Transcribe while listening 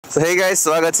So hey guys,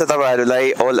 स्वागत छ तपाईहरुलाई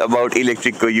all about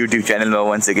electric को YouTube च्यानलमा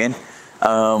once again.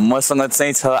 मसँग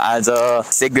चाहिँ छ आज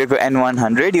Segway को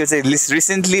N100. यो चाहिँ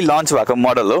रिसेन्टली लन्च भएको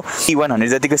मोडल हो. E100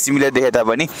 जतिको सिमिलर देखे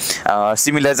तापनि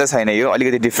सिमिलर चाहिँ छैन, यो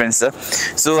अलिकति डिफरेन्स छ.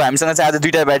 सो हामीसँग चाहिँ आज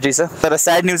दुईटा ब्याट्री छ. तर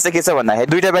स्याड न्यूज चाहिँ के छ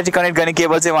भन्दाखेरि दुईटा ब्याट्री कनेक्ट गर्ने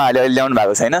केबल चाहिँ उहाँले अहिले ल्याउनु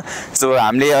भएको छैन. सो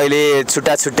हामीले अहिले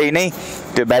छुट्टै नै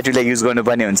त्यो ब्याट्रीलाई युज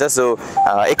गर्नुपर्ने हुन्छ. सो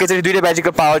एकैचोटी दुईटा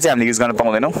ब्याट्रीको पावर चाहिँ हामीले युज गर्न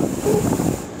पाउँदैनौं.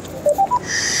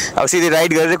 अब सिधै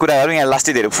राइड गरेर कुरा गरौँ. यहाँ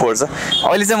लास्टै धेरै फोहोर छ.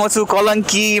 अहिले चाहिँ म छु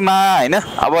कलङ्कीमा हैन.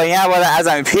 अब यहाँबाट आज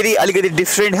हामी फेरि अलिकति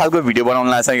डिफ्रेन्ट खालको भिडियो बनाउन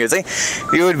लाग्छौँ.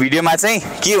 यो भिडियोमा चाहिँ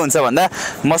के हुन्छ भन्दा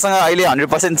मसँग अहिले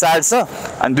 100% चार्ज छ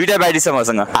अनि दुईटा ब्याट्री छ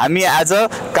मसँग. हामी आज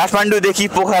काठमाडौँदेखि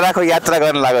पोखराको यात्रा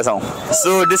गर्न लागेका छौँ.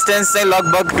 सो डिस्टेन्स चाहिँ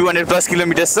लगभग 200+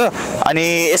 किलोमिटर छ अनि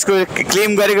यसको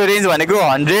क्लेम गरेको रेन्ज भनेको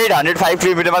 100-105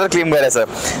 किलोमिटर मात्र क्लेम गरेछ.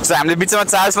 सो हामीले बिचमा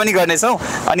चार्ज पनि गर्नेछौँ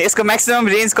अनि यसको म्याक्सिमम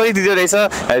रेन्ज कति दिँदो रहेछ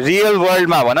रियल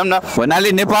वर्ल्डमा भनौँ न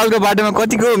भन्नाले नेपालको बाटोमा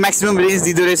कतिको म्याक्सिमम रेन्ज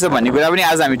दिँदो रहेछ भन्ने कुरा पनि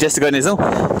आज हामी टेस्ट गर्नेछौँ.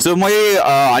 सो म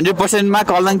 100% मा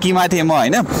कलङ्कीमा थिएँ म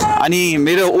हैन. अनि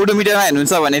मेरो ओडोमिटरमा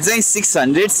हेर्नुहुन्छ भने चाहिँ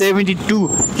 672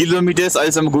 किलोमिटर्स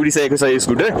अहिलेसम्म गुडिसकेको छ यो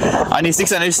स्कुटर. अनि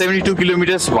 672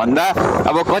 किलोमिटर्स भन्दा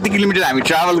अब कति किलोमिटर हामी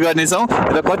ट्राभल गर्नेछौँ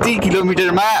र कति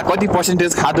किलोमिटरमा कति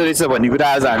पर्सेन्टेज खाँदो रहेछ भन्ने कुरा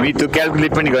आज हामी त्यो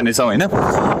क्याल्कुलेट पनि गर्नेछौँ हैन.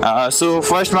 सो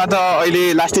फर्स्टमा त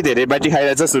अहिले लास्टै धेरै ब्याट्री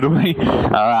खाइरहेछ. सुरुमै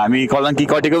हामी कलङ्की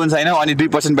कटेको पनि छैन अनि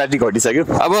 2% ब्याट्री घटिसक्यो.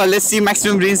 अब लेट्स सी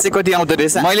म्याक्सिमम रेन्ज चाहिँ कति आउँदो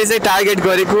रहेछ. मैले चाहिँ टार्गेट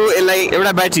गरेको यसलाई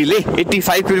एउटा ब्याट्रीले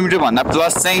 85 किलोमिटर भन्दा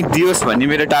प्लस चाहिँ दियोस् भन्ने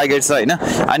मेरो टार्गेट छ हैन.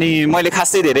 अनि मैले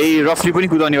खासै धेरै रफली पनि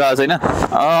कुदाउने वाला छैन.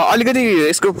 अलिकति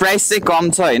यसको प्राइस चाहिँ कम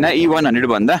छ हैन E100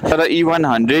 भन्दा. तर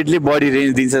E100 ले बढी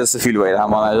रेन्ज दिन्छ जस्तो फिल भइरहेको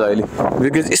मलाई अहिले.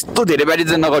 बिकज यस्तो धेरै ब्याट्री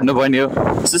चाहिँ नगर्नु पर्ने हो.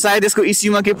 सो सायद यसको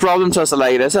इस्युमा के प्रब्लम छ जस्तो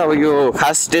लागिरहेछ. अब यो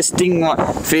खास टेस्टिङ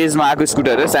फेजमा आएको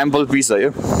स्कुटर हो, स्याम्पल पिस हो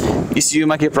यो.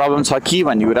 इस्युमा के प्रब्लम छ कि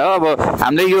भन्ने कुरा हो. अब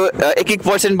हामीले यो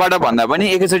 1% भन्दा पनि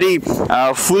एकैचोटि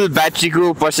फुल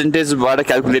ब्याट्रीको पर्सेन्टेजबाट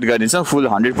क्याल्कुलेट गर्नेछौँ. फुल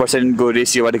 100% को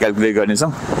रेसियोबाट क्याल्कुलेट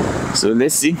गर्नेछौँ. So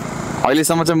let's see.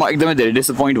 अहिलेसम्म चाहिँ म एकदमै धेरै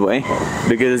डिसपोइन्ट भएँ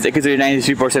बिकज एकैचोटि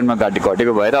 93% मा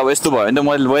घटेको भएर. अब यस्तो भयो भने त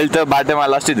मैले त बाटोमा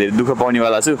लास्टै धेरै दुःख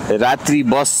पाउनेवाला छु. रात्रि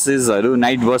बसेसहरू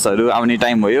नाइट बसहरू आउने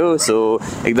टाइम भयो. सो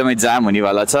एकदमै जाम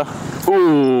हुनेवाला छ.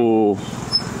 ओ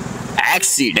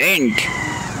एक्सिडेन्ट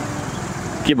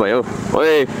के भयो?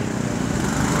 ओए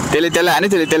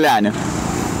त्यसले हान्यो.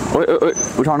 ओए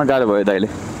उठाउन गाह्रो भयो त अहिले.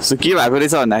 सो के भएको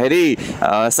रहेछ भन्दाखेरि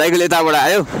साइकल यताबाट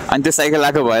आयो अनि त्यो साइकल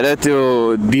आएको भएर त्यो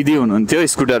दिदी हुनुहुन्थ्यो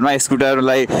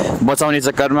स्कुटरलाई बचाउने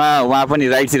चक्करमा उहाँ पनि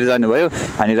राइटतिर जानुभयो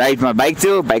अनि राइटमा बाइक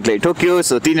थियो, बाइकलाई ठोक्यो.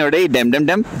 सो तिनीवटै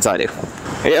ड्याम झऱ्यो.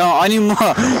 अनि म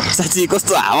साँच्ची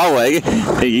कस्तो हावा भयो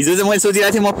कि हिजो चाहिँ मैले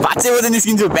सोचिरहेको थिएँ म 5 बजे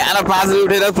निस्किन्छु, बिहान 5 बजे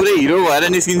उठेर पुरै हिरो भएर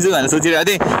निस्किन्छु भनेर सोचिरहेको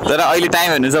थिएँ. तर अहिले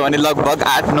टाइम हेर्नुहुन्छ भने लगभग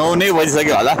 8-9 नै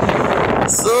बजिसक्यो होला.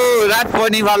 सो रात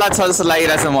पर्नेवाला छ जस्तो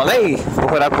लागिरहेछ मलाई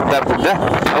पोखरा पुग्दा.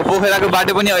 अब पोखराको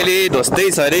बाटो पनि अहिले ध्वस्तै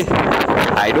छ अरे.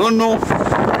 आई डोन्ट नो,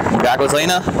 गएको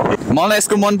छैन. मलाई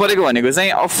यसको मन परेको भनेको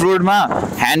चाहिँ अफ रोडमा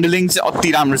ह्यान्डलिङ चाहिँ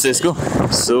अति राम्रो छ यसको.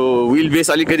 सो विल बेस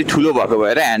अलिकति ठुलो भएको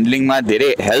भएर ह्यान्डलिङमा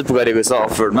धेरै हेल्प गरेको छ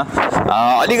अफ रोडमा.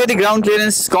 अलिकति ग्राउन्ड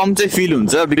क्लियरेन्स कम चाहिँ फिल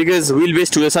हुन्छ बिकज विल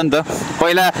बेस ठुलो छ नि त.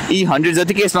 पहिला E100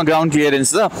 जतिकै यसमा ग्राउन्ड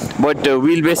क्लियरेन्स छ बट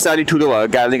विल बेस चाहिँ अलिक ठुलो भएको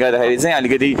कारणले गर्दाखेरि चाहिँ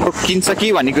अलिकति किन्छ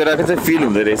कि भन्ने कुराको चाहिँ फिल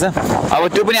हुँदो रहेछ. अब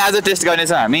त्यो पनि आज टेस्ट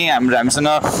गर्नेछौँ हामी. हामीसँग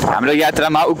हाम्रो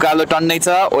यात्रामा उकालो टन्नै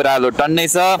छ, ओह्रालो टन्नै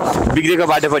छ, बिग्रेको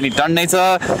बाटो पनि टन्नै छ,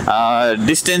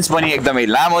 डिस्टेन्स पनि एकदमै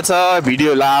लामो छ,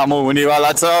 भिडियो लामो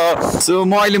हुनेवाला छ. सो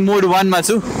म अहिले मोड 1 मा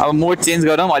छु. अब मोड चेन्ज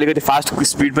गरौँ, अलिकति फास्ट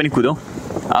स्पिड पनि कुदौँ.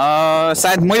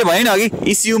 सायद मैले भने अघि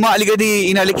इस्युमा अलिकति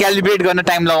यिनीहरूले क्यालिब्रेट गर्न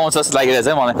टाइम लगाउँछ जस्तो लागिरहेछ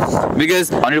मलाई.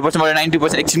 बिकज 100%बाट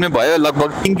 90% एकछिनमै भयो, लगभग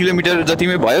 3 किलोमिटर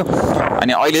जतिमै भयो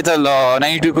अनि अहिले त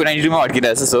 92 मा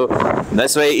अड्किरहेछ. सो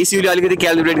द्याट्स वाइ इस्युले अलिकति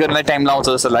क्यालिब्रेट गर्नलाई टाइम लगाउँछ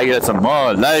जस्तो लागिरहेछ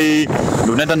मलाई.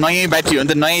 हुन त नयाँ ब्याट्री हो नि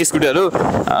त, नयाँ स्कुटर हो.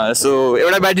 सो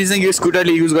एउटा ब्याट्री चाहिँ यो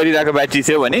स्कुटरले युज गरिरहेको ब्याट्री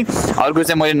थियो भने अर्को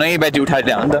चाहिँ मैले नयाँ ब्याट्री उठाएर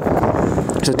ल्याएँ हो नि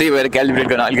त. सो त्यही भएर क्यालिब्रेट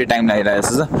गर्न अलिकति टाइम लागिरहेछ.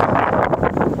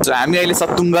 सो हामी अहिले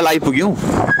सत्तुङ्गल आइपुग्यौँ.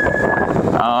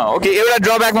 ओके, एउटा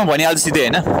ड्रब्याकमा भनिहाल्छु सिधै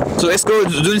होइन. सो यसको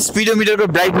जुन स्पिडोमिटरको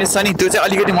ब्राइटनेस छ नि त्यो चाहिँ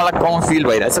अलिकति मलाई कम फिल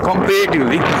भइरहेछ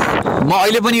कम्पेरेटिभली. म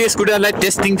अहिले पनि यो स्कुटरलाई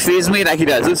टेस्टिङ फेजमै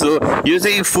राखिरहेको छु. सो यो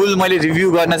चाहिँ फुल मैले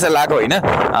रिभ्यू गर्न चाहिँ लगाएको होइन.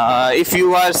 If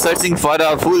you are searching for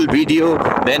a full video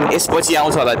then यसपछि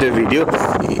आउँछ होला त्यो भिडियो.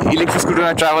 इलेक्ट्रिक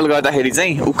स्कुटरमा ट्राभल गर्दाखेरि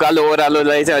चाहिँ उकालो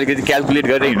ओह्रालोलाई चाहिँ अलिकति क्याल्कुलेट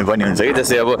गरेर हिँड्नुपर्ने हुन्छ कि.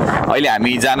 जस्तै अब अहिले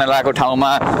हामी जान लागेको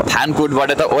ठाउँमा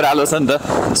थानकोटबाट त ओह्रालो छ नि त.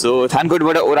 सो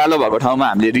थानकोटबाट ओह्रालो भएको ठाउँमा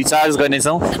हामीले रिचार्ज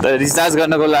गर्नेछौँ. तर रिचार्ज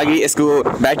गर्नको लागि यसको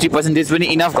ब्याट्री पर्सेन्टेज पनि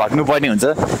इनफ घट्नुपर्ने हुन्छ.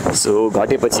 सो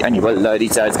घटेपछि अनि बल्ल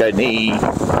रिचार्ज गर्ने.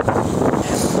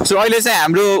 सो अहिले चाहिँ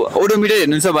हाम्रो ओडोमिटर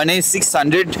हेर्नुहुन्छ भने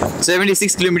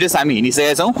 676 किलोमिटर्स हामी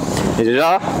हिँडिसकेका छौँ र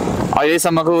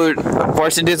अहिलेसम्मको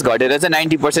पर्सेन्टेज घटेर चाहिँ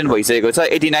 90% भइसकेको छ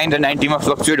 89 र 90 मा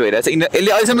फ्लक्चुएट भइरहेछ यसले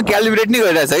अहिलेसम्म क्यालिब्रेट नै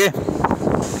गरिरहेछ के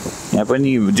यहाँ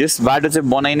पनि जस बाटो चाहिँ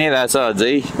बनाइ नै रहेछ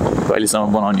अझै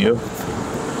कहिलेसम्म बनाउने हो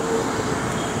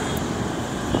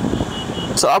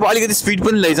सो अब अलिकति स्पिड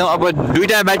पनि लैजाउँ अब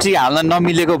दुईटा ब्याट्री हाल्न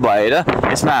नमिलेको भएर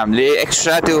यसमा हामीले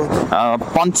एक्स्ट्रा त्यो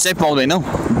पञ्च चाहिँ पाउँदैनौँ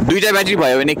दुईटा ब्याट्री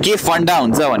भयो भने के फन्डा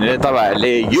हुन्छ भनेर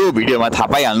तपाईँहरूले यो भिडियोमा थाहा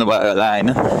पाइहाल्नु भयो होला होइन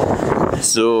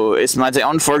सो यसमा चाहिँ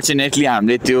अनफर्चुनेटली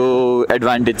हामीले त्यो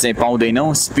एडभान्टेज चाहिँ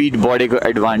पाउँदैनौँ स्पिड बढेको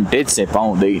एडभान्टेज चाहिँ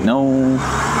पाउँदैनौँ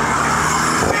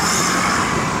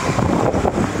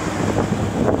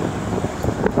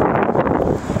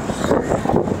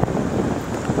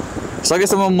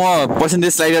सकेसम्म म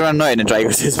पर्सेन्टेज स्लाइडरमा नहेर्ने ट्राई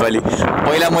गर्छु यसपालि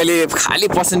पहिला मैले खालि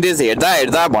पर्सेन्टेज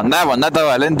हेर्दा भन्दा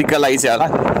तपाईँहरूलाई पनि दिक्क लागिसक्यो होला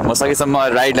म सकेसम्म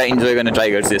राइडलाई इन्जोय गर्ने ट्राई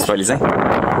गर्छु यसपालि चाहिँ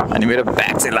अनि मेरो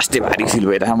ब्याग चाहिँ लास्टै भारी फिल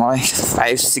भइरहेको मलाई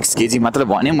 5-6 केजी मात्र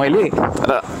भने मैले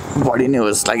तर बढी नै हो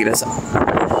जस्तो लागिरहेछ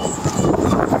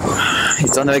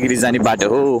चन्द्रगिरी जाने बाटो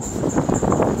हो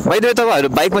बाहिर तपाईँहरू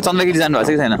बाइकमा चन्द्रगिरी जानुभएको छ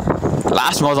कि छैन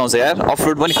लास्ट मजा आउँछ यार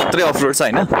अफरोड पनि खत्रै अफरोड छ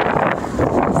होइन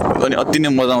अनि अति नै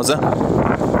मजा आउँछ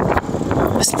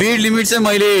स्पिड लिमिट चाहिँ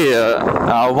मैले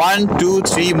 1, 2,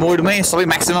 3 मोडमै सबै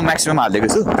म्याक्सिमम हालिदिएको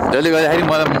छु जसले गर्दाखेरि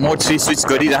मलाई मोड 3 स्विच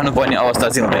गरिराख्नु पर्ने अवस्था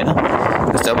चाहिँ हुँदैन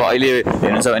जस्तै अब अहिले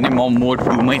हेर्नु छ भने म मोड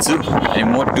 2 मै छु अनि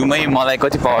मोड 2 मै मलाई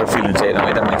कति पावर फिल हुन्छ हेर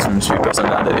यता म्याक्सिमम स्पिडसम्म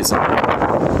जाँदो रहेछ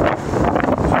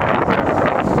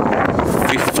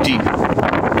 50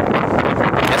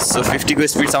 यस सो 50 को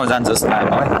स्पिडसम्म जान्छ जस्तो लाग्यो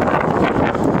मलाई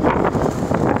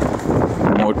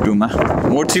मोड 2 मा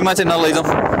मोड 3 मा चाहिँ नलैजाउँ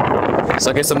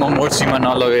सकेसम्म मोड 3 मा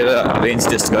नलगेर रेन्ज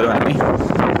टेस्ट गरौँ हामी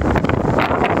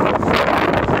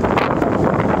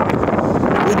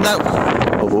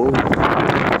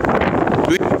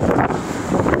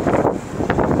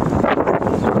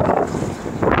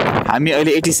हामी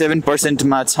अहिले 87%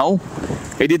 मा छौँ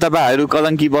यदि तपाईँहरू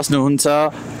कलङ्की बस्नुहुन्छ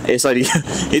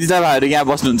यदि तपाईँहरू यहाँ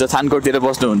बस्नुहुन्छ थानकोटतिर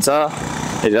बस्नुहुन्छ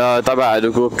र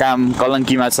तपाईँहरूको काम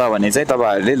कलङ्कीमा छ भने चाहिँ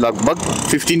तपाईँहरूले लगभग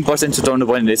 15% छुटाउनु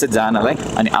पर्ने रहेछ जानलाई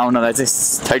अनि आउनलाई चाहिँ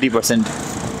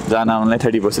 30% जान आउनलाई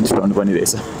 30% छुटाउनु पर्ने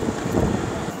रहेछ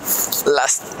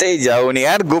लास्टै जाऊ नि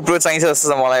यार गोप्रो चाहिन्छ जस्तो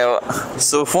छ मलाई अब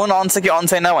सो फोन अन छ कि अन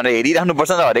छैन भनेर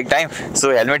हेरिराख्नुपर्छ हरेक टाइम सो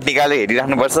हेलमेट निकालेर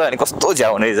हेरिराख्नुपर्छ अनि कस्तो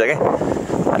झ्याउ हुने रहेछ क्या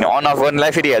अनि अन अफ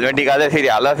गर्नलाई फेरि हेलमेट निकालेर फेरि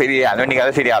हाल फेरि हेलमेट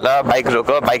निकालेर फेरि हाल बाइक रोक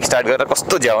बाइक स्टार्ट गरेर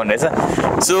कस्तो झ्याउ हुने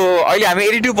रहेछ सो अहिले हामी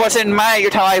 82% मा यो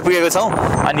ठाउँ आइपुगेको छौँ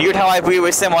अनि यो ठाउँ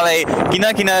आइपुगेपछि चाहिँ मलाई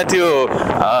किन त्यो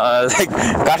लाइक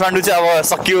काठमाडौँ चाहिँ अब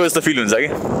सकियो जस्तो फिल हुन्छ कि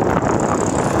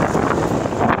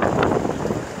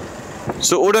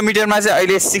सो ओडोमिटरमा चाहिँ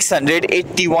अहिले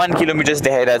 681 किलोमिटर्स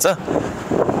देखाइरहेछ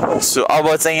सो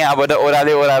अब चाहिँ यहाँबाट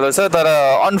ओह्रालो छ तर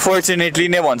अनफर्चुनेटली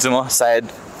नै भन्छु म सायद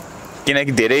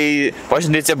किनकि धेरै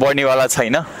पर्सेन्टेज चाहिँ बढ्नेवाला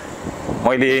छैन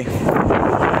मैले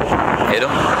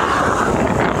हेरौँ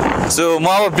सो म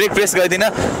अब ब्रेक प्रेस गर्दिनँ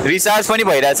रिचार्ज पनि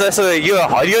भइरहेछ सो यो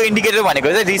हरियो इन्डिकेटर भनेको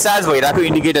चाहिँ रिचार्ज भइरहेको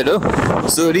इन्डिकेटर हो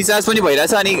सो रिचार्ज पनि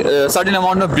भइरहेछ अनि सर्टेन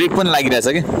अमाउन्टमा ब्रेक पनि लागिरहेछ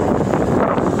कि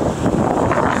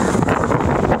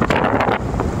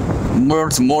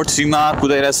मोड 3 मा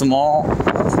कुदाइरहेछु म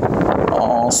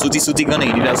सुतिकन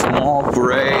हिँडिरहेछु म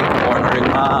पुरै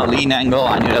कर्नरिङमा लिन एङ्गल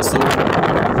हानिरहेछु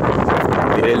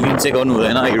धेरै लिन चाहिँ गर्नु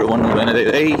हुँदैन हिरो गर्नु हुँदैन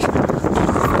धेरै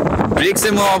ब्रेक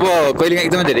चाहिँ म अब कहिलेकाहीँ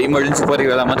एकदमै धेरै इमर्जेन्सी परेको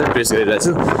बेला मात्रै प्रेस गरिरहेको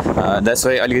छु द्याट्स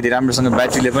वाइ अलिकति राम्रोसँग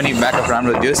ब्याट्रीले पनि ब्याकअप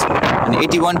राम्रो दियोस् अनि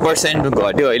 81%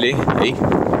 घट्यो अहिले है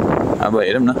अब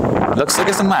हेरौँ न ल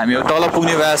सकेसम्म हामी तल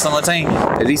पुग्ने बेलासम्म चाहिँ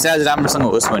रिचार्ज राम्रोसँग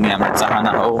होस् भन्ने हाम्रो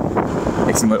चाहना हो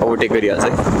एकछिन ओभरटेक गरिहाल्छ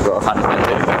है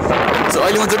सो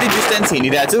अहिले म जति डिस्टेन्स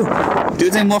हिँडिरहेको छु त्यो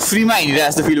चाहिँ म फ्रीमा हिँडिरहेको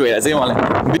जस्तो फिल भइरहेको छ मलाई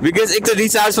बिकज एक त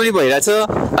रिचार्ज पनि भइरहेछ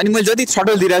अनि मैले जति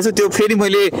थ्रटल दिइरहेको छु त्यो फेरि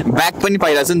मैले ब्याक पनि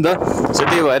पाइरहेको छु नि त सो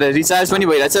त्यही भएर रिचार्ज पनि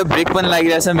भइरहेछ ब्रेक पनि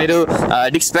लागिरहेछ मेरो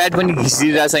डिस्क प्याड पनि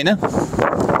घिसिरहेछ होइन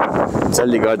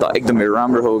जसले गर्दा एकदमै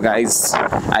राम्रो हो guys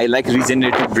I like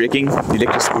regenerative breaking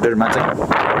electric स्कुटरमा चाहिँ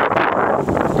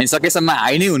अनि सकेसम्म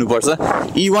हाई नै हुनुपर्छ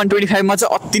E125 मा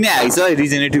चाहिँ अति नै हाई छ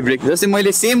रिजेनेरेटिभ ब्रेक जस्तै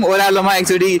मैले सेम ओह्रालोमा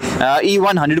एकचोटि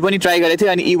E100 पनि ट्राई गरेको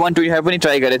थिएँ अनि E125 पनि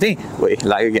ट्राई गरेको थिएँ ओए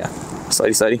लाग्यो क्या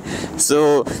सरी सो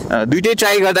दुइटै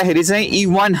ट्राई गर्दाखेरि चाहिँ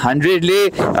E100 ले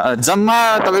जम्मा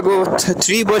तपाईँको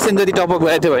 3% जति टपअप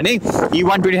गरेको थियो भने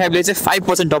E125 ले चाहिँ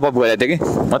 5% टपअप गरेको थियो कि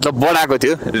मतलब बढाएको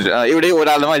थियो एउटै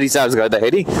ओह्रालोमा रिचार्ज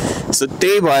गर्दाखेरि सो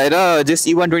त्यही भएर जस्ट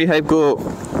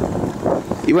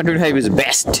E125 इज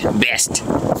बेस्ट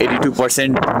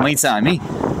 82% मै छ हामी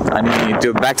अनि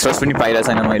त्यो ब्याक थ्रस्ट पनि पाइरहेको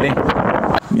छैन मैले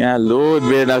यहाँ लोड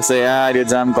बेर लाग्छ यार यो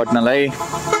जाम कट्नलाई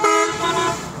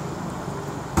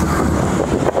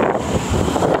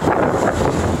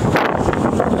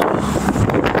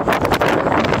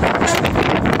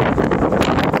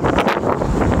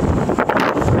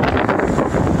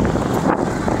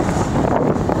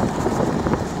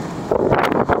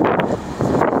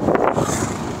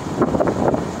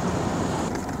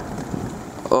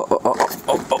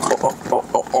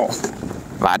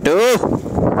बाटो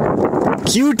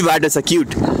क्युट बाटो छ क्युट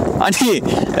अनि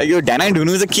यो ढ्यानाइ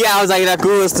ढुनु चाहिँ के आवाज आइरहेको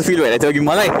जस्तो फिल भइरहेको थियो कि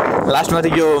मलाई लास्टमा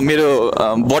चाहिँ यो मेरो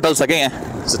बोतल छ क्या यहाँ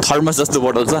थर्मस जस्तो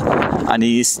बोतल छ अनि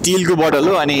स्टिलको बोतल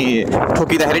हो अनि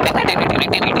ठोकिँदाखेरि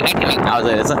आवाज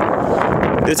आइरहेछ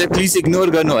त्यो चाहिँ प्लिज इग्नोर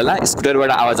गर्नु होला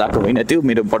स्कुटरबाट आवाज आएको होइन त्यो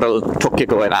मेरो बोतल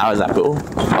ठोकिएको भएर आवाज आएको हो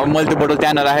अब मैले त्यो बोतल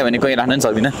त्यहाँ नराखेँ भने कहीँ राख्न पनि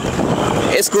सक्दिनँ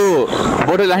यसको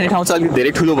बोतल राख्ने ठाउँ चाहिँ अलिक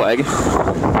धेरै ठुलो भयो कि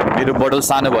मेरो बोतल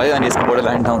सानो भयो अनि यसको बोतल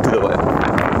राख्ने ठाउँ ठुलो भयो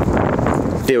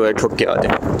त्यही भएर ठोक्कियो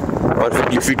त्यो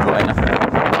पर्फेक्टली फिट भएन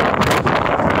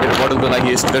मेरो बोतलको लागि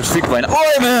स्कुटर फिट भएन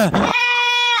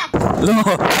ल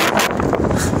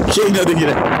केही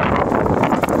नदेखिरह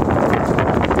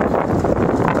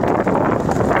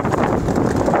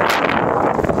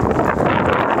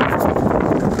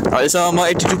अहिलेसम्म म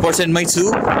 82% मै छु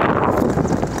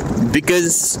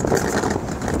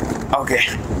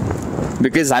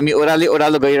बिकज हामी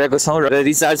ओह्रालो गइरहेको छौँ र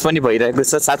रिचार्ज पनि भइरहेको छ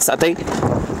साथसाथै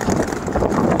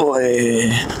ओए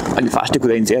अलि फास्टै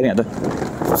कुदाइन्छ यार यहाँ त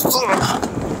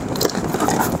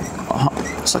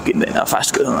सकिँदैन फास्ट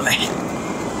कुदाउनलाई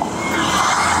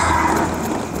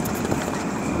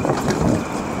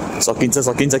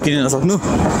सकिन्छ किन नसक्नु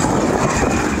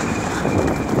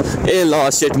ए ल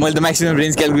सेट मैले त म्याक्सिमम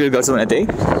रेन्ज क्यालकुलेट गर्छु भने त्यही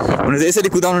हुन त यसरी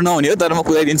कुदाउनु नहुने हो तर म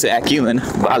कुदाइदिन्छु के हुँदैन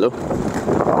भालो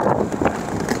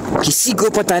किसीको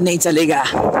पता नै चलेगा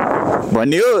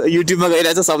भन्ने हो युट्युबमा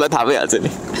गइरहेछ सबलाई थाहा भइहाल्छ नि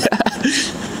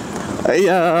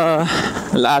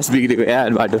लास्ट बिग्रेको यार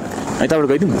बाटो यताबाट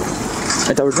गइदिउँ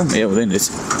यताबाट जाउँ ए हुँदैन रहेछ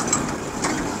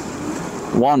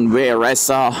वान वे रहेछ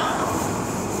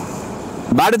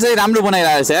बाटो चाहिँ राम्रो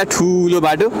बनाइरहेको छ यार ठुलो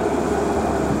बाटो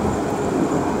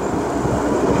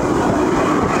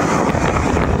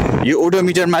यो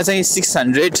ओडोमिटरमा चाहिँ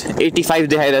 685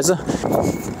 देखाइरहेछ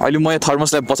अहिले म यो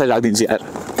थर्मसलाई पछाडि राखिदिन्छु यार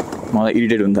मलाई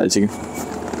इरिटेट हुन थाल्छ कि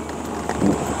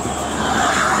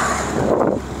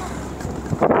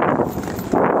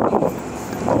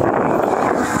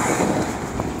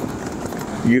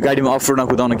यो गाडीमा अफ रोडमा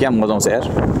कुदाउन क्या मजा आउँछ यार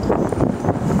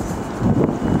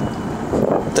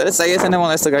तर चाहिएको छैन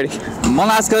मलाई यस्तो गाडी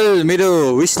मलाई आजकल मेरो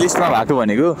विस लिस्टमा भएको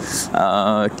भनेको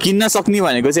किन्न सक्ने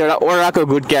भनेको चाहिँ एउटा ओराको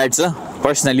गुड क्याट छ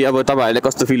पर्सनली अब तपाईँहरूलाई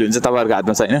कस्तो फिल हुन्छ तपाईँहरूको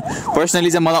हातमा छ होइन पर्सनली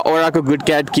चाहिँ मलाई ओराको गुड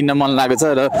क्याट किन्न मन लागेको छ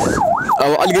र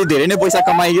अब अलिकति धेरै नै पैसा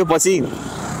कमाइयो पछि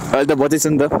अहिले त बचेछु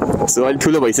नि त सो अलिक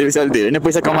ठुलो भइसकेपछि अलिक धेरै नै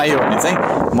पैसा कमाइयो भने चाहिँ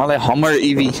मलाई हमर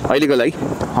इभी अहिलेको लागि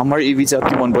हमर इभी चाहिँ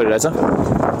अति मन परिरहेछ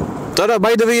तर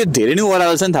बाइ द वे यो धेरै नै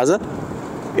ओह्रालो छ नि थाहा छ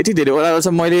यति धेरै ओह्रालो छ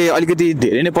मैले अलिकति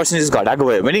धेरै नै पर्सेन्टेज घटाएको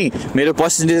भयो भने मेरो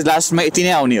पर्सेन्टेज लास्टमा यति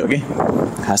नै आउने हो कि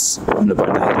खास भन्नु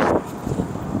पर्दाखेरि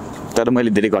तर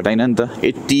मैले धेरै घटाइनँ नि त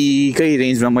 80 कै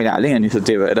रेन्जमा मैले हालेँ अनि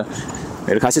त्यही भएर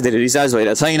मेरो खासै धेरै रिचार्ज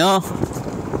भइरहेको छैन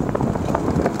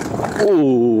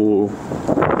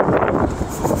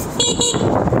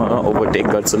ओभरटेक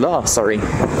गर्छु ल सरी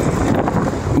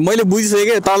मैले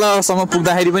बुझिसकेँ तलसम्म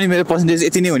पुग्दाखेरि पनि मेरो पर्सेन्टेज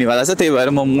यति नै हुनेवाला छ त्यही भएर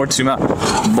म मोड 3 मा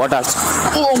बटार्छु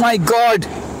ओ माई गड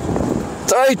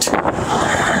टाइट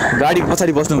गाडीको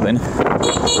पछाडि बस्नु हुँदैन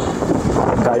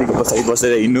गाडीको पछाडि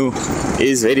बसेर हिँड्नु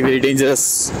इज भेरी भेरी डेन्जरस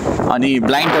अनि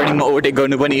ब्लाइन्ड टर्निङमा ओभरटेक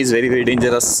गर्नु पनि इज भेरी भेरी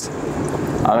डेन्जरस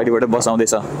अगाडिबाट बस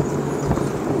आउँदैछ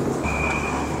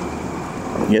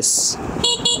यस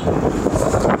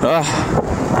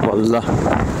बल्ल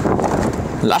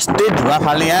लास्टै धुवा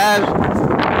फाल्ने यार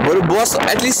बरु बस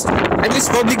एटलिस्ट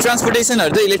पब्लिक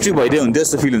ट्रान्सपोर्टेसनहरू त इलेक्ट्रिक भइदियो हुन्थ्यो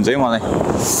जस्तो फिल हुन्छ है मलाई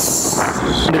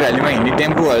भ्यालीमा हिँड्ने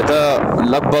टेम्पोहरू त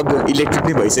लगभग इलेक्ट्रिक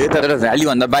नै भइसक्यो तर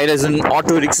भ्यालीभन्दा बाहिर जुन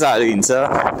अटो रिक्साहरू हिँड्छ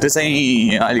त्यो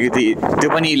चाहिँ अलिकति त्यो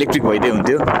पनि इलेक्ट्रिक भइदियो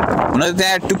हुन्थ्यो हुन त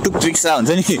त्यहाँ टुकटुक रिक्सा हुन्छ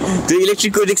नि त्यो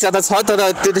इलेक्ट्रिकको रिक्सा त छ तर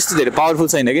त्यो त्यस्तो धेरै पावरफुल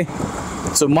छैन कि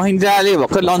सो महिन्द्राले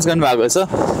भर्खर लन्च गर्नुभएको छ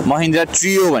महिन्द्रा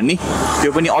ट्रियो भन्ने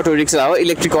त्यो पनि अटो रिक्सा हो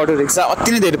इलेक्ट्रिक अटो रिक्सा अति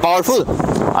नै धेरै पावरफुल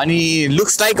अनि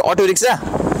लुक्स लाइक अटो रिक्सा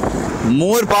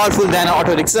मोर पावरफुल देन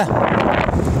अटो रिक्सा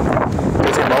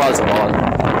त्यो चाहिँ बवाल छ बवाल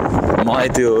मलाई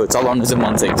त्यो चलाउनु चाहिँ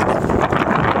मन छ एकचोटि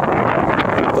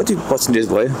कति पर्सेन्टेज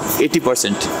भयो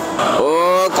 80% ओ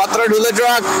कत्रो ठुलो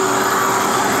ट्रक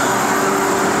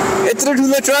यत्रो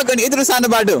ठुलो ट्रक अनि यत्रो सानो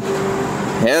बाटो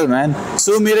हेल म्यान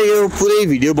सो मेरो यो पुरै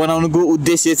भिडियो बनाउनुको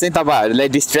उद्देश्य चाहिँ तपाईँहरूलाई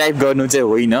डिस्ट्र्याक्ट गर्नु चाहिँ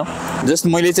होइन जस्ट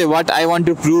मैले चाहिँ what I want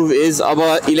to prove is अब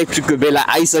इलेक्ट्रिकको बेला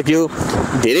आइसक्यो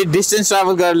धेरै डिस्टेन्स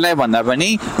ट्राभल गर्नलाई भन्दा पनि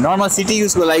नर्मल सिटी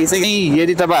युजको लागि चाहिँ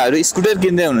यदि तपाईँहरू स्कुटर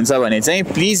किन्दै हुनुहुन्छ भने चाहिँ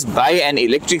please by an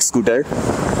electric scooter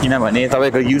किनभने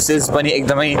तपाईँको युसेज पनि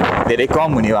एकदमै धेरै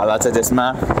कम हुनेवाला छ त्यसमा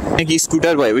किनकि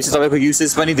स्कुटर भएपछि तपाईँको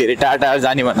युसेज पनि धेरै टाढा टाढा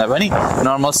जाने भन्दा पनि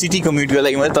नर्मल सिटी कम्युटको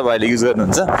लागि मात्रै तपाईँहरूले युज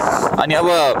गर्नुहुन्छ अनि अब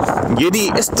यदि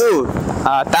यस्तो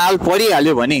ताल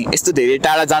परिहाल्यो भने यस्तो धेरै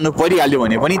टाढा जानु परिहाल्यो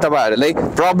भने पनि तपाईहरुलाई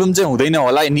प्रब्लम चाहिँ हुँदैन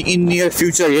होला इन नियर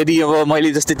फ्युचर यदि अब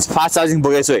मैले जस्तै फास्ट चार्जिङ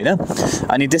बोकेको छु हैन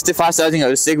अनि त्यस्तै फास्ट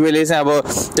चार्जिङहरु सेगवेले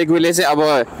चाहिँ अब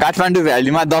काठमाडौँ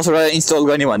भ्यालीमा 10 वटा इन्स्टल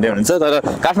गर्ने भन्दै हुनुहुन्छ तर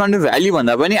काठमाडौँ भ्याली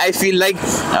भन्दा पनि आई फिल लाइक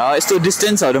यस्तो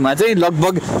डिस्टेन्सहरुमा चाहिँ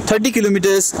लगभग 30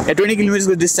 किलोमिटर्स या 20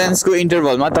 किलोमिटर्सको डिस्टेन्सको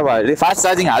इन्टरभलमा तपाईहरुले फास्ट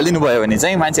चार्जिङ हाल्दिनु भयो भने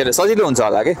चाहिँ मान्छेहरु सजिलो हुन्छ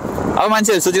होला के अब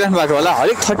मान्छेहरु सोचिराख्नु भएको होला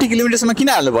हरेक 30 किलोमिटर्समा किन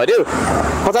हाल्नु पर्यो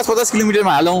 50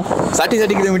 किलोमिटरमा हालौं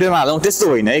 60 किलोमिटरमा हालौं त्यस्तो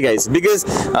होइन है गाइस बिकज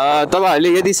तपाईहरुले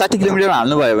यदि 60 किलोमिटरमा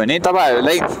हाल्नु भयो भने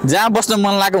तपाईहरुलाई जहाँ बस्न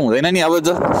मन लागेको हुँदैन नि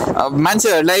अब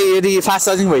मान्छेहरुलाई यदि फास्ट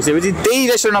चार्जिङ भइसकेपछि त्यही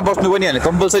रेस्टुरेन्टमा बस्नु पनि भने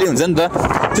कम्पल्सरी हुन्छ नि त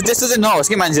त्यस्तो चाहिँ नहोस्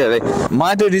कि मान्छेहरुलाई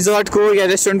मलाई त्यो रिजर्टको या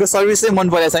रेस्टुरेन्टको सर्भिस चाहिँ मन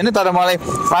परेको छैन तर मलाई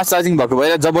फास्ट चार्जिङ भएको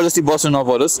भएर जबरजस्ती बस्नु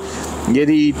नपरोस्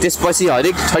यदि त्यसपछि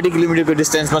हरेक 30 किलोमिटरको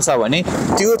डिस्टेन्समा छ भने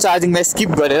त्यो चार्जिङलाई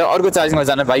स्किप गरेर अर्को चार्जिङमा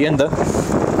जान पाइयो नि त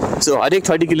सो हरेक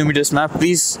 30 किलोमिटर्समा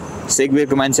प्लिज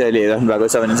सेगवेको मान्छेहरूले हेरिराख्नु भएको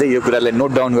छ भने चाहिँ यो कुरालाई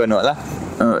नोट डाउन गर्नु होला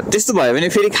त्यस्तो भयो भने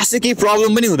फेरि खासै केही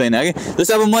प्रब्लम पनि हुँदैन के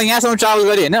जस्तै अब म यहाँसम्म ट्राभल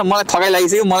गरेँ हैन मलाई थकाइ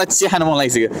लागिसक्यो मलाई चिया खान मन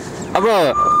लागिसक्यो अब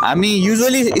हामी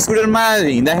युजुअली स्कुटरमा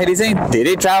हिँड्दाखेरि चाहिँ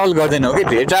धेरै ट्राभल गर्दैनौँ कि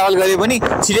धेरै ट्राभल गरे पनि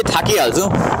छिटै थाकिहाल्छौँ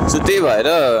सो त्यही भएर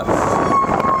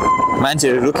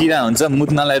मान्छेहरू रोकिरहेको हुन्छ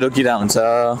मुत्नलाई रोकिरहेको हुन्छ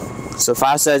सो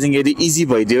फास्ट चार्जिङ यदि इजी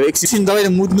भइदियो एकछिन तपाईले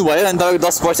मुत्नु भयो अनि तपाईको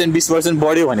 10% 20%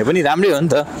 बढ्यो भने पनि राम्रै हो नि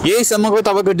त यही सम्मको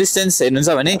तपाईको डिस्टेन्स हेर्नुहुन्छ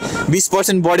भने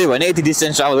 20% बढ्यो भने यति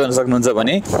डिस्टेन्स ट्राभल गर्न सक्नुहुन्छ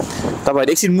भने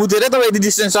तपाईहरु एकछिन मुतेर तपाई यति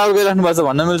डिस्टेन्स ट्राभल गरिराख्नु पर्छ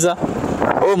भन्न मिल्छ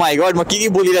ओ माय गॉड म के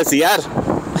बोलिरहेको छु यार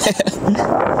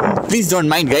please don't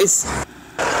mind guys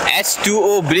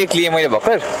H2O brake लिए मैले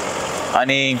भर्खर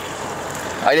अनि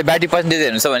अहिले ब्याट्री पर्सेन्टेज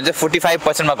हेर्नुहुन्छ भने चाहिँ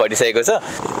 45% मा घटिसकेको छ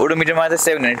ओडोमिटरमा चाहिँ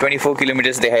 724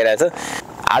 किलोमिटर्स देखाइरहेछ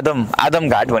आदम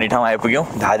घाट भन्ने ठाउँ आइपुग्यौं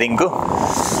धादिङको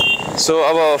सो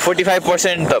अब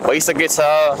 45% त भइसकेछ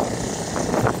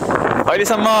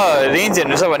अहिलेसम्म रेन्ज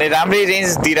हेर्नुछ भने राम्रै रेन्ज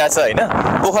दिइराछ हैन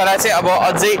पोखरा चाहिँ अब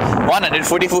अझै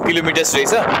 144 किलोमिटर्स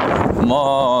रहेछ म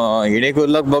हिँडेको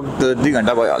लगभग 2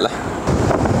 घण्टा भयो होला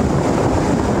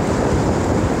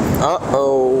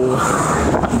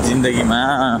जिन्दगीमा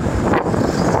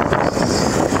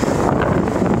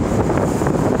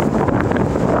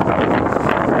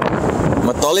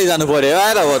म तलै जानु पर्यो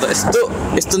यार अब त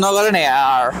यस्तो नगर न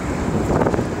यार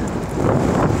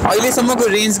अहिलेसम्मको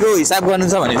रेन्जको हिसाब गर्नु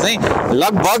छ भने चाहिँ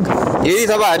लगभग यदि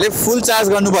तपाईहरुले फुल चार्ज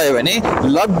गर्नुभयो भने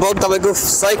लगभग तपाईको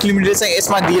 100 किलोमिटर चाहिँ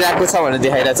यसमा दिइराको छ भनेर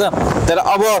देखाइरहेछ तर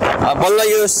अब बल्ल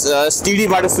यो स्टिडी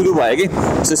बाटो सुरु भयो कि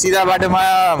सो सिधा बाटोमा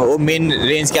हो मेन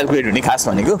रेन्ज क्याल्कुलेट हुने खास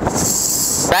भनेको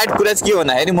ब्याड कुरा चाहिँ के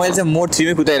भन्दाखेरि मैले चाहिँ मोड 3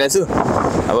 मै कुदाइरहेको छु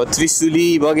अब त्रिशुली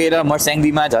बगेर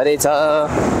मर्स्याङदीमा झरेछ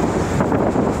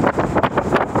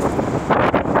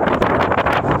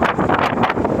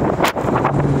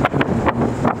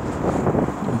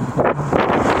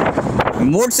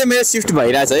मोड चाहिँ मेरो शिफ्ट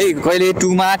भइरहेछ है कहिले 2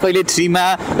 मा कहिले 3 मा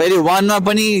कहिले 1 मा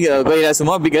पनि गइरहेको छु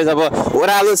म बिकज अब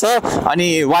ओह्रालो छ अनि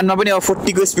 1 मा पनि अब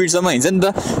 40 को स्पिडसम्म हिँड्छ नि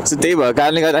त सो त्यही भएको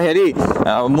कारणले गर्दाखेरि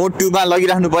मोड 2 मा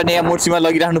लगिराख्नु पर्ने या मोड 3 मा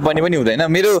लगिराख्नु पर्ने पनि हुँदैन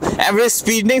मेरो एभरेज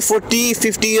स्पिड नै 40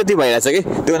 50 जति भइरहेछ के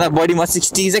त्योभन्दा बढी म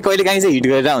 60 चाहिँ कहिले काहीँ चाहिँ हिट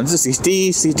गरेर हुन्छु 60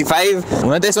 65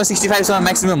 हुन त यसमा 65 सम्म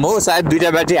म्याक्सिमम हो सायद दुईटा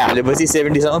ब्याट्री हालेपछि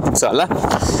 70 सम्म पुग्छ होला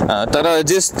तर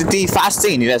जस त्यति फास्ट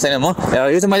चाहिँ हिँडिरहेको छैन म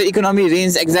यो चाहिँ मैले इकोनोमी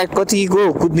रेन्ज एक्ज्याक्ट कतिको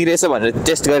कुद्ने रहेछ भनेर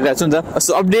टेस्ट गरिरहेको छु नि त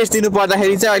सो अपडेट्स दिनु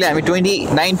पर्दाखेरि चाहिँ अहिले हामी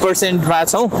 29% मा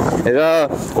छौं र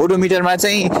ओडोमिटरमा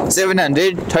चाहिँ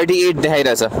 738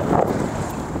 देखाइरहेछ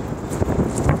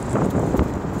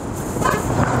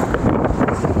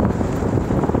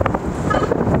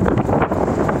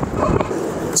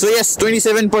सो यस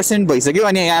 27% भइसक्यो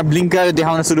अनि यहाँ ब्लिंकर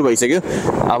देखाउन सुरु भइसक्यो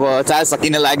अब चार्ज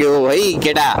सकिन लाग्यो है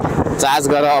केटा चार्ज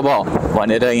गर अब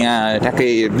भनेर यहाँ ठ्याक्कै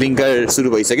ब्लिंकर सुरु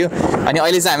भइसक्यो अनि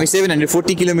अहिले चाहिँ हामी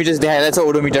 740 किलोमिटर्स देखाइरहेछ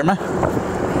ओडोमिटरमा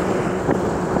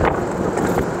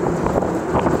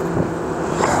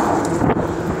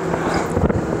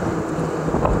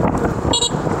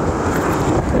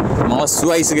म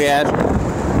सुहाइसक्यो यार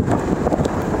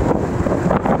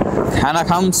खाना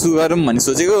खाऊँ सु गरौँ भन्ने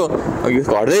सोचेको यो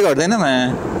घट्दै घट्दैन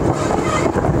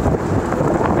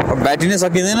ब्याट्री नै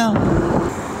सकिँदैन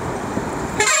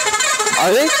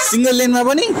अरे सिंगल लेनमा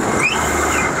पनि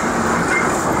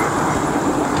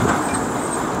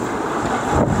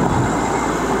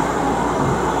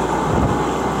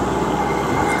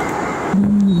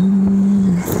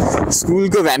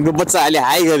स्कुलको भ्यानको बच्चा अहिले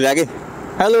हाई गरिरहेको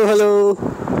hello hello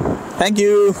thank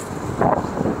you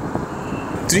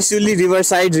Trishuli river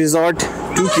side resort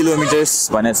 2 kilometres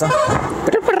भनेछ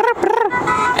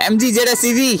एमजी जेडा